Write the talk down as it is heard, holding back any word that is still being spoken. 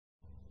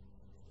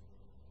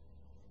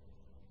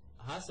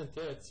Hi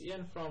Cynthia, it's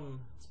Ian from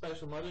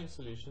Spatial Modeling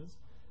Solutions.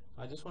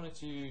 I just wanted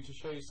to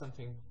show you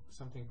something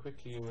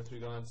quickly with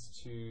regards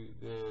to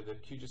the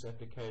QGIS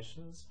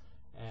applications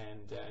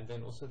and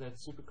then also that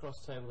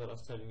Supercross table that I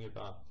was telling you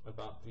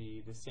about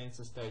the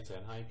census data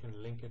and how you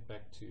can link it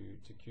back to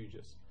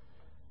QGIS.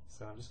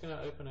 So I'm just going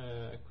to open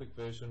a quick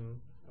version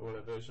or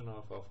a version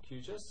of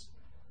QGIS.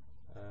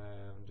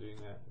 I'm doing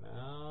that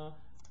now.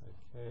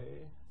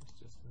 Okay, let's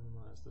just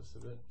minimize this a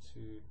bit to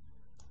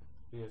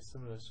be a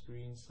similar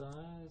screen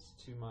size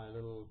to my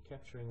little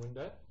capturing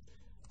window.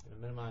 I'm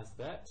going to minimize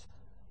that.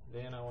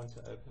 Then I want to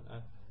open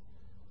up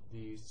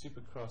the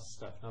Supercross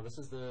stuff. Now this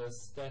is the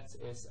Stats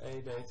SA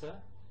data.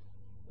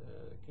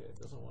 Okay, it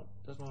doesn't want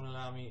to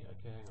allow me.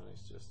 Okay, hang on.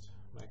 Let's just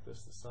make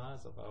this the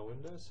size of our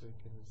window so we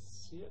can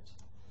see it.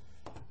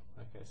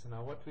 Okay, so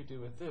now what we do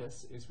with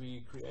this is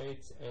we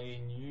create a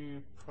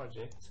new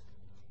project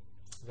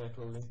that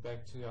will link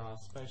back to our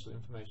spatial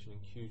information in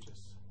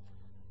QGIS.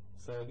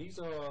 So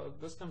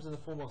this comes in the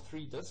form of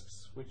 3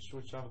 disks, which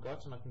I've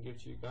got and I can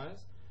give to you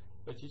guys.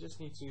 But you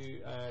just need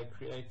to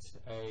create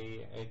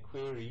a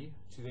query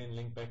to then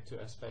link back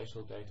to a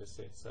spatial data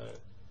set. So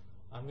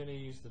I'm going to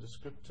use the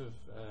descriptive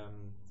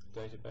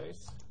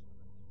database.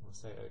 I'll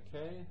say OK.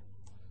 Okay,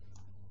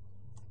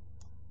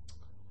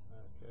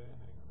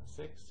 hang on a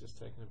sec. It's just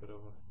taking a bit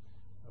of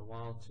a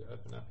while to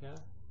open up here.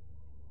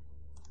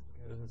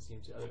 Okay, it doesn't seem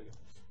to. Oh, there we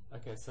go.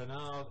 Okay, so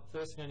now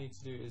first thing I need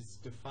to do is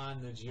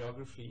define the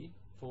geography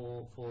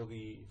for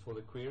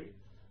the query.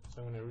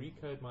 So I'm going to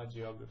recode my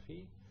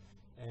geography,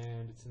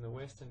 and it's in the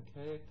Western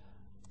Cape,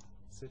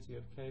 city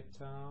of Cape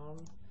Town,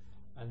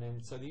 and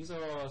then so these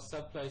are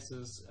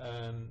subplaces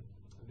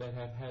that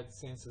have had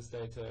census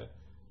data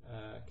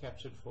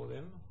captured for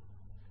them.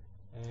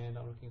 And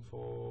I'm looking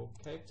for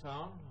Cape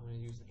Town. I'm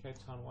going to use the Cape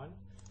Town one,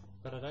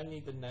 but I don't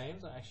need the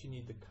names. I actually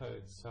need the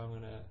codes. So I'm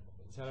going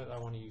to tell it I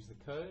want to use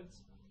the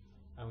codes.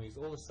 I'm going to use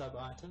all the sub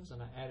items,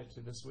 and I add it to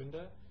this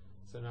window.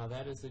 So now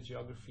that is the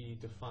geography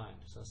defined.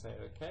 So I say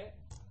OK.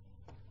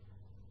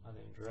 I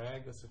then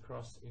drag this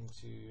across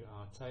into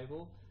our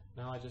table.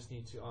 Now I just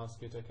need to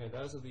ask it, okay,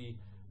 those are the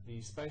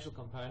spatial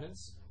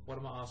components. What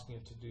am I asking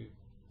it to do?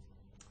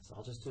 So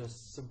I'll just do a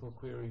simple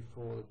query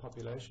for the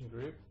population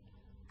group.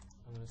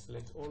 I'm going to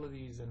select all of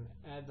these and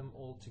add them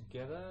all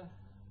together.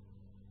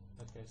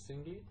 Okay,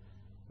 singly.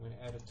 I'm going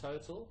to add a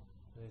total.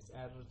 Let's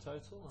add a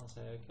total. I'll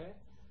say OK.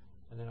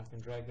 And then I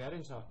can drag that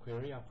into our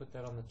query. I'll put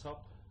that on the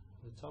top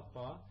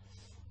bar.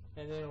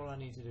 And then all I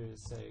need to do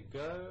is say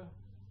go.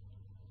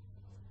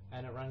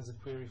 And it runs the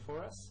query for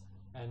us.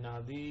 And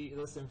now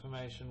this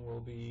information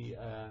will be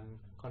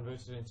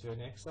converted into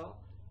an Excel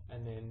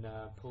and then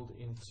pulled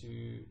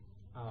into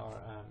our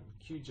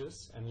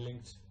QGIS and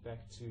linked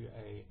back to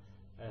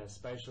a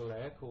spatial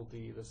layer called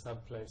the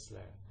subplace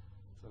layer.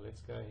 So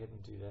let's go ahead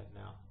and do that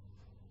now.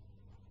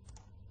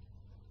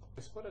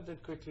 So what I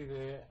did quickly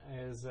there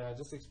is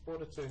just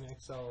export it to an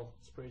Excel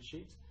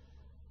spreadsheet.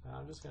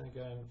 I'm just going to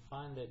go and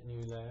find that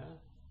new layer,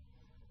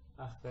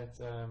 that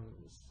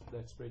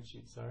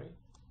spreadsheet, sorry,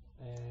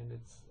 and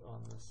it's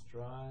on this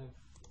drive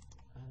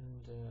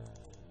and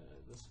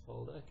this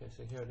folder. Okay,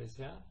 so here it is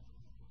here.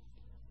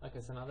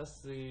 Okay, so now that's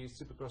the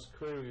Supercross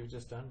query we've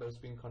just done, but it's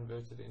been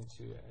converted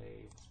into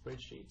a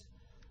spreadsheet.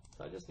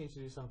 So I just need to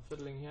do some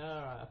fiddling here.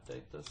 I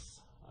update this.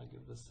 I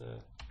give this an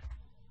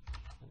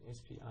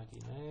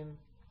SPID name,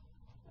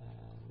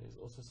 and there's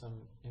also some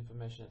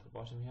information at the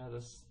bottom here.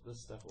 This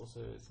stuff also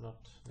is not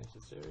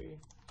necessary,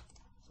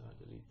 so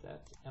I delete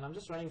that. And I'm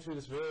just running through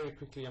this very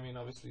quickly. I mean,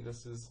 obviously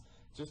this is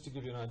just to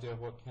give you an idea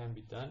of what can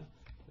be done.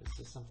 There's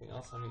just something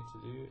else I need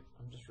to do.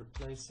 I'm just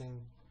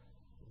replacing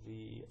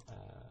the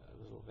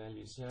little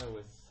values here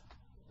with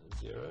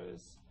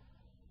zeros.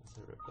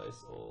 So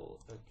replace all.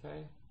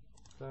 Okay.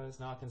 Close.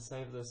 Now I can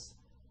save this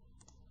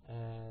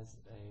as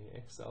a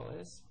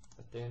XLS,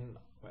 but then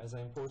as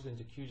I import it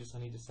into QGIS, I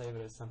need to save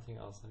it as something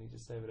else. I need to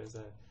save it as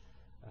a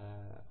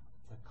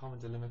comma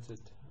delimited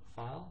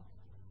file.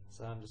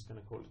 So I'm just going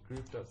to call it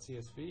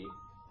group.csv.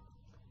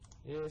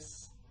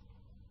 Yes,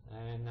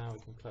 and now we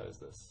can close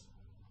this.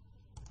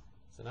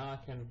 So now I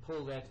can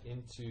pull that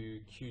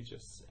into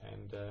QGIS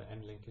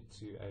and link it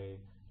to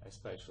a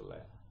spatial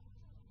layer.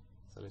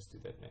 So let's do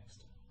that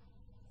next.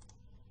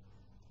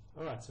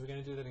 Alright, so we're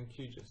going to do that in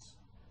QGIS.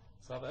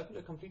 So I've opened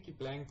a completely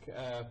blank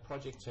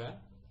project here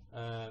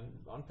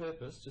on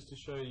purpose, just to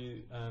show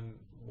you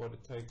what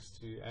it takes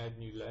to add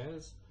new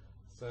layers.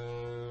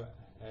 So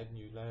add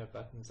new layer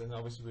buttons, and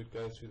obviously we'd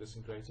go through this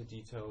in greater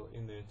detail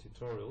in the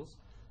tutorials.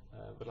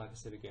 But like I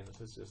said again,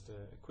 this is just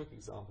a quick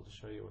example to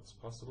show you what's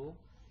possible.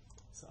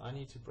 So I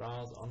need to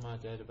browse on my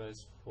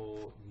database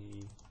for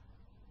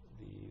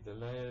the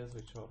layers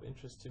which are of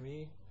interest to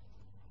me.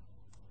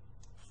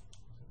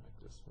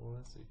 Make this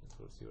smaller so you can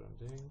sort of see what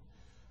I'm doing.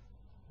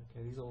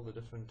 Okay, these are all the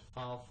different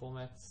file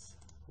formats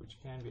which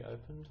can be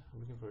opened. I'm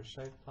looking for a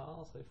shape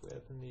file, so if we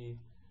open the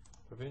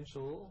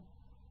provincial,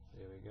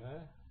 there we go,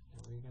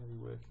 and we're going to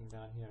be working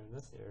down here in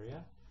this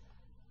area,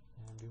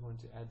 and we want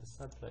to add the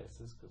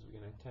subplaces because we're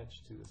going to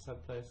attach to the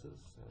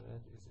subplaces. So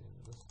that is in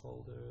this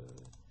folder.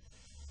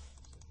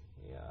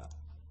 So here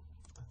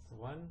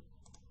the one,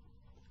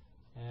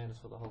 and it's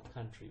for the whole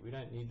country. We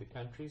don't need the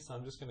country, so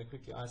I'm just going to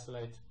quickly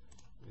isolate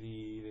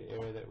the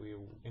area that we're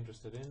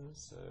interested in.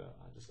 So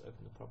I just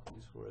open the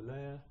properties for a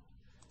layer.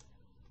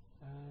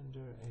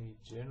 Under a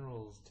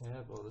generals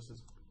tab, oh, this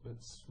is a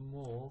bit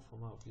small for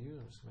my view,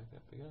 I'll just make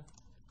that bigger.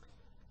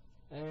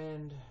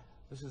 And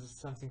this is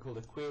something called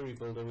a query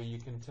builder, where you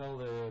can tell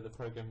the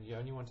program you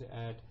only want to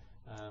add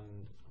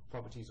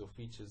properties or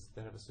features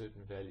that have a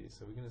certain value.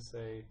 So we're going to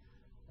say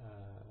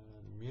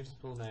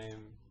municipal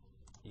name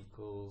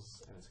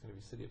equals, and it's going to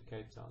be City of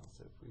Cape Town.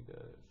 So if we go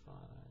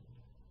find,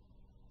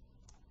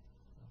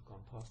 I've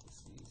gone past the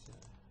C's here,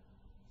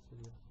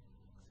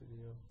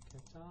 City of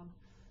Cape Town.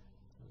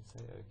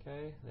 Say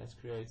OK. That's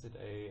created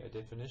a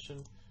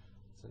definition.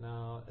 So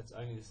now it's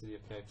only the City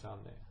of Cape Town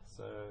there.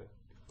 So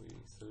if we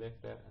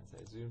select that and say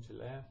zoom to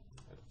layer,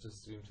 it'll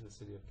just zoom to the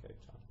City of Cape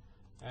Town.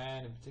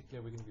 And in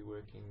particular, we're going to be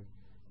working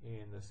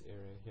in this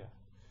area here.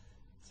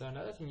 So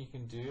another thing you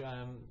can do,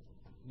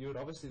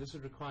 this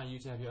would require you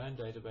to have your own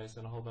database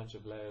and a whole bunch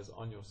of layers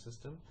on your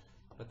system.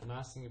 But the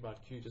nice thing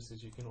about QGIS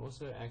is you can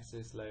also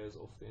access layers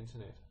off the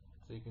internet.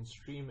 So you can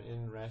stream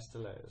in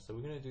raster layers. So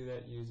we're going to do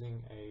that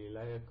using a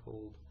layer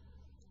called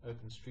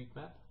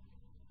OpenStreetMap.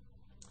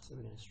 So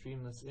we're going to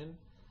stream this in,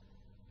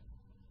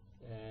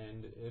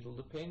 and it'll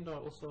depend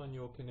also on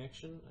your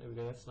connection. There we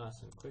go, that's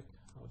nice and quick.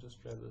 I'll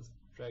just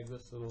drag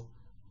this little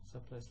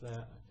subplace layer.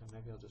 Okay,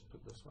 maybe I'll just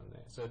put this one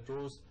there. So it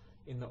draws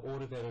in the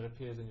order that it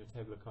appears in your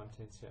table of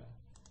contents here.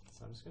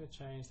 So I'm just going to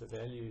change the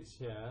values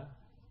here,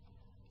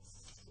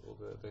 or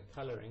the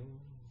coloring,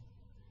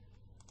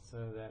 so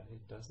that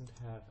it doesn't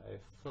have a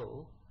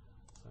fill.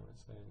 So I'm going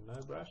to say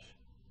no brush.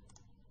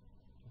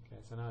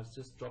 Okay, so now it's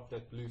just dropped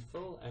that blue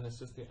fill, and it's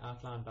just the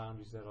outline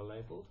boundaries that are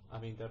labeled,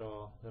 that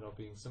are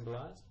being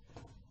symbolized.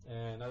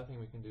 And another thing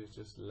we can do is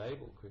just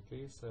label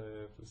quickly. So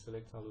if we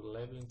select our little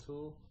labeling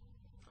tool,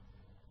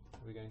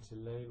 we're going to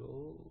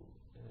label,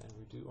 and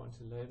we do want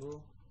to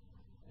label,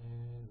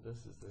 and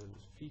this is the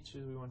feature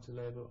we want to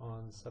label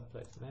on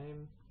subplace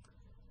name,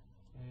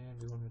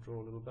 and we want to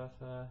draw a little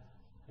buffer,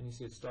 and you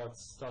see it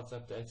starts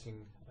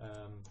updating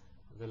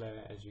the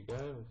layer as you go.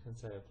 We can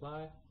say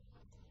apply,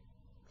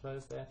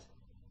 close that.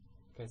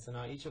 Okay, so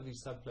now each of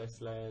these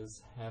subplace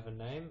layers have a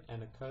name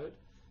and a code,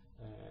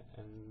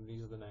 and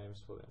these are the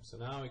names for them. So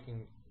now we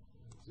can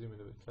zoom in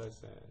a bit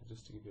closer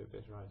just to give you a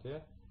better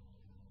idea.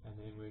 And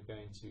then we're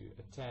going to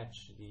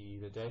attach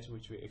the data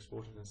which we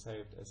exported and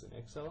saved as an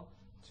Excel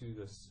to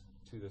this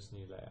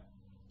new layer.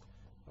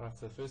 Alright,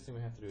 so the first thing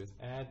we have to do is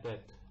add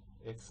that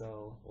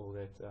Excel, or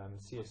that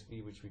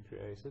CSV which we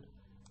created.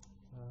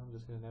 I'm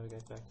just going to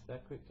navigate back to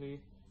that quickly.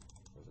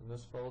 It was in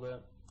this folder.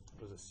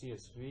 It was a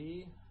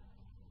CSV.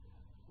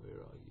 Where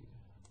are you?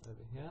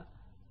 Over here.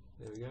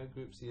 There we go,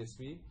 group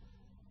CSV.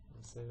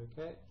 I'll say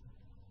OK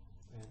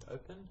and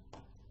open.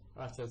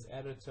 Right, so it's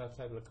added to our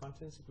table of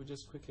contents. If we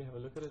just quickly have a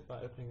look at it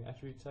by opening the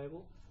attribute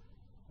table,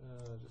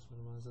 just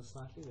minimize this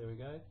slightly. There we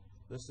go.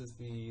 This is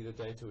the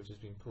data which has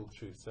been pulled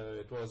through. So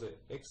it was an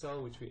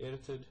Excel which we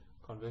edited,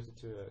 converted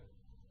to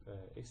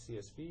a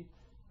CSV,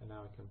 and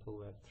now we can pull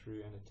that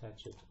through and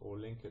attach it or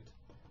link it.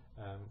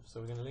 So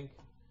we're going to link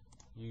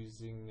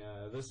using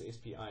this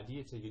SPID.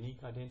 It's a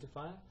unique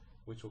identifier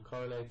which will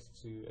correlate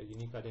to a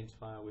unique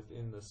identifier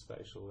within the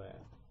spatial layer.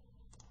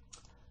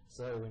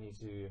 So we need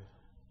to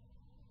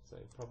say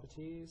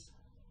properties,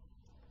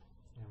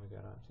 and we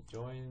go down to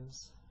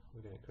joins.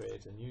 We're going to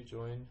create a new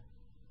join,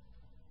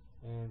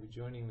 and we're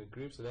joining the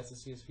group. So that's the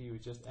CSV we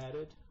just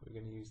added. We're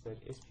going to use that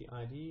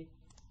SPID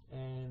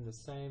and the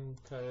same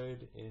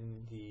code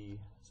in the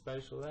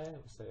spatial layer.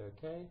 We say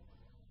OK.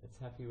 It's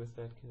happy with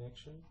that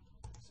connection.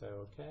 So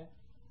OK.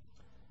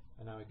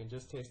 And now we can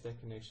just test that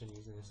connection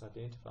using this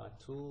identify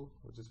tool.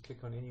 We'll just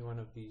click on any one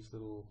of these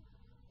little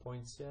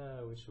points here.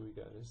 Where should we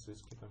go? Let's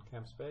just click on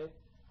Camps Bay.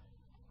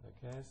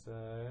 Okay, so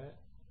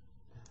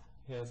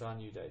here's our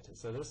new data.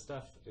 So this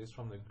stuff is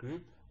from the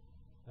group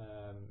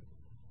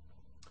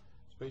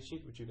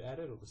spreadsheet which you've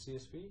added, or the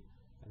CSV,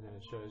 and then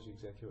it shows you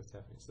exactly what's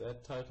happening. So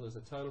that total is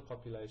a total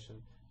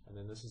population, and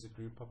then this is a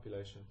group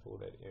population for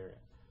that area.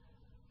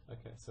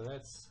 Okay, so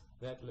that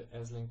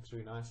has linked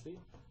through nicely.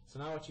 So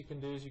now what you can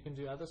do is you can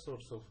do other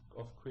sorts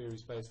of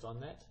queries based on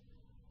that.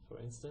 For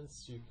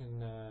instance, you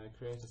can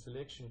create a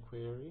selection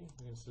query.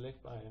 You can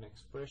select by an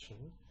expression,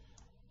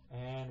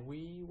 and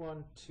we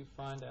want to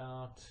find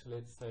out,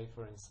 let's say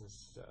for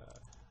instance,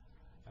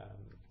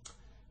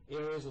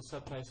 areas or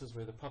subplaces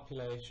where the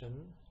population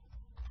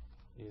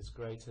is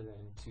greater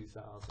than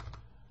 2,000.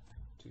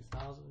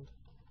 2,000.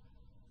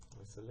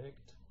 We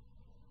select.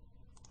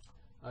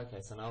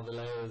 Okay, so now the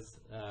layers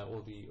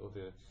or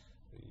the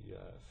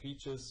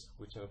features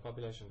which have a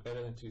population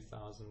greater than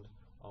 2,000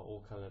 are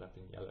all colored up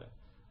in yellow.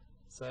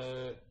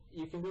 So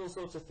you can do all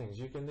sorts of things.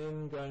 You can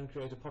then go and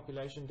create a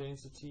population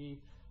density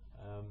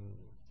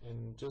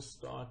and just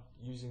start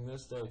using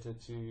this data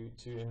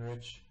to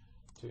enrich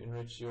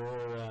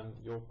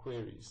your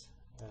queries.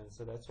 And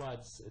so that's why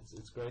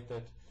it's great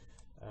that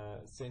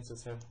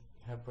Census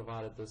have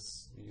provided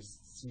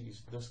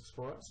these disks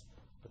for us.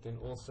 But then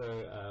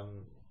also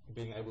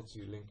being able to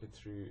link it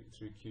through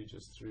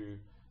QGIS, through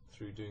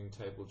doing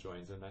table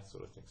joins and that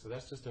sort of thing. So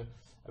that's just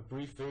a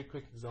brief, very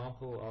quick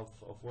example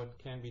of what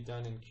can be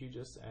done in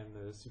QGIS and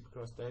the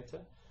Supercross data.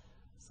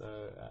 So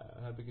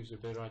I hope it gives you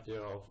a better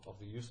idea of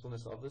the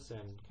usefulness of this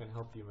and can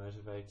help you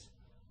motivate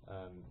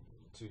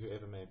to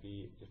whoever it may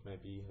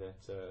be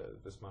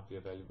that this might be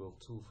a valuable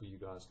tool for you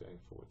guys going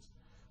forwards.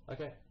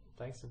 Okay,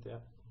 thanks Cynthia.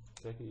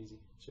 Take it easy.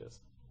 Cheers.